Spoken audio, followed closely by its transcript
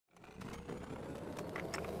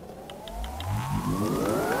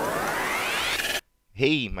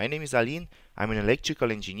Hey, my name is Aline. I'm an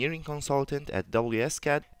electrical engineering consultant at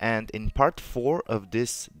WSCAD, and in part 4 of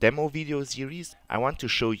this demo video series, I want to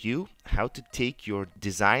show you how to take your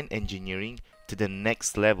design engineering to the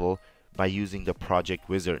next level by using the project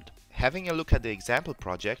wizard. Having a look at the example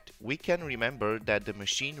project, we can remember that the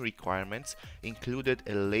machine requirements included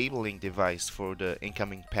a labeling device for the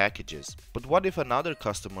incoming packages. But what if another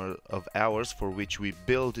customer of ours for which we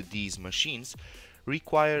build these machines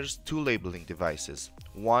requires 2 labeling devices,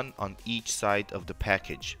 one on each side of the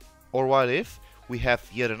package? Or what if we have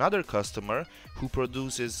yet another customer who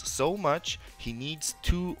produces so much he needs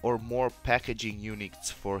 2 or more packaging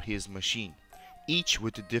units for his machine, each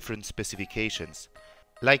with different specifications?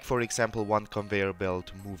 Like, for example, one conveyor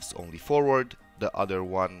belt moves only forward, the other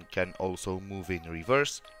one can also move in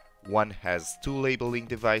reverse, one has 2 labeling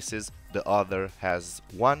devices, the other has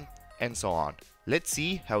 1, and so on. Let's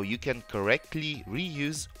see how you can correctly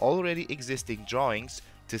reuse already existing drawings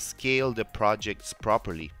to scale the projects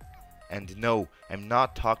properly. And no, I'm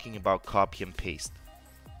not talking about copy and paste.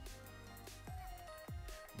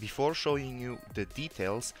 Before showing you the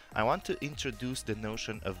details, I want to introduce the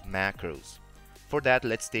notion of macros. For that,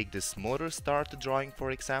 let's take this motor start drawing for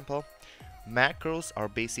example. Macros are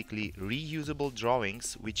basically reusable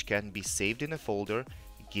drawings which can be saved in a folder,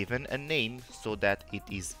 given a name so that it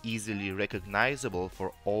is easily recognizable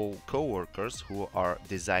for all coworkers who are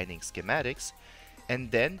designing schematics, and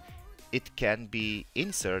then it can be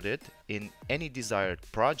inserted in any desired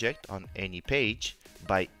project on any page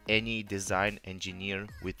by any design engineer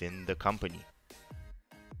within the company.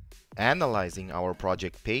 Analyzing our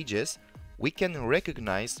project pages, we can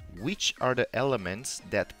recognize which are the elements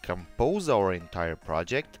that compose our entire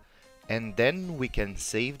project, and then we can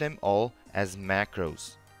save them all as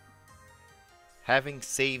macros. Having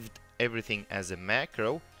saved everything as a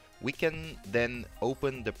macro, we can then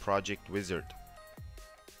open the project wizard.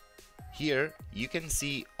 Here you can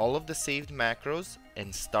see all of the saved macros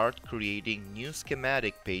and start creating new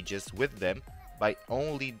schematic pages with them by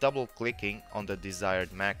only double-clicking on the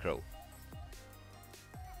desired macro.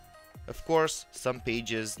 Of course, some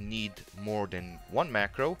pages need more than one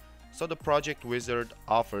macro, so the project wizard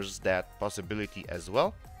offers that possibility as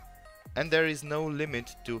well. And there is no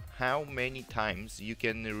limit to how many times you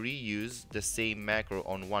can reuse the same macro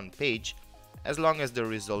on one page, as long as the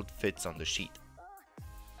result fits on the sheet.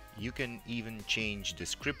 You can even change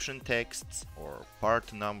description texts or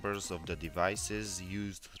part numbers of the devices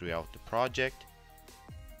used throughout the project,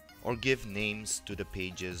 or give names to the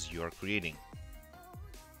pages you are creating.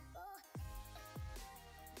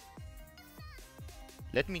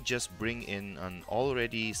 Let me just bring in an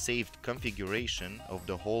already saved configuration of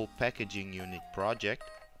the whole packaging unit project,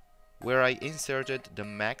 where I inserted the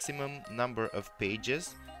maximum number of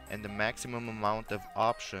pages and the maximum amount of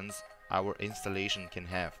options our installation can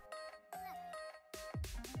have.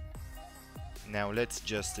 Now let's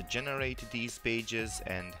just generate these pages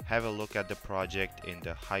and have a look at the project in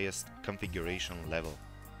the highest configuration level.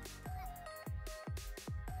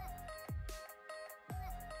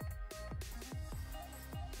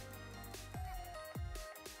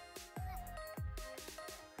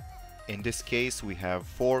 In this case, we have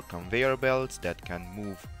 4 conveyor belts that can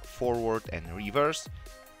move forward and reverse,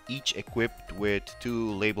 each equipped with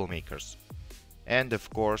 2 label makers. And of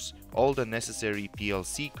course, all the necessary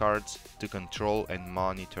PLC cards to control and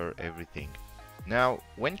monitor everything. Now,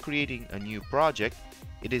 when creating a new project,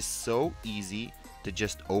 it is so easy to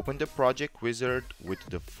just open the project wizard with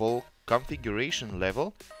the full configuration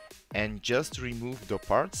level and just remove the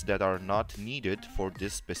parts that are not needed for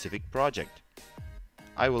this specific project.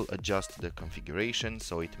 I will adjust the configuration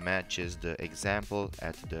so it matches the example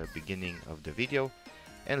at the beginning of the video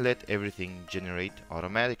and let everything generate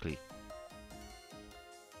automatically.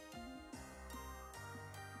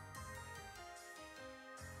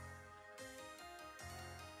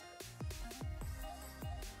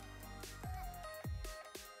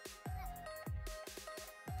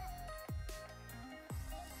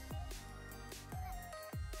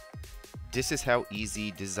 This is how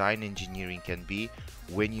easy design engineering can be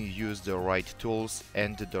when you use the right tools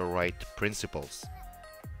and the right principles.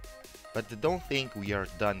 But don't think we are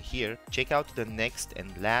done here. Check out the next and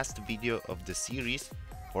last video of the series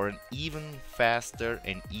for an even faster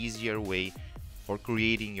and easier way for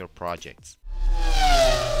creating your projects.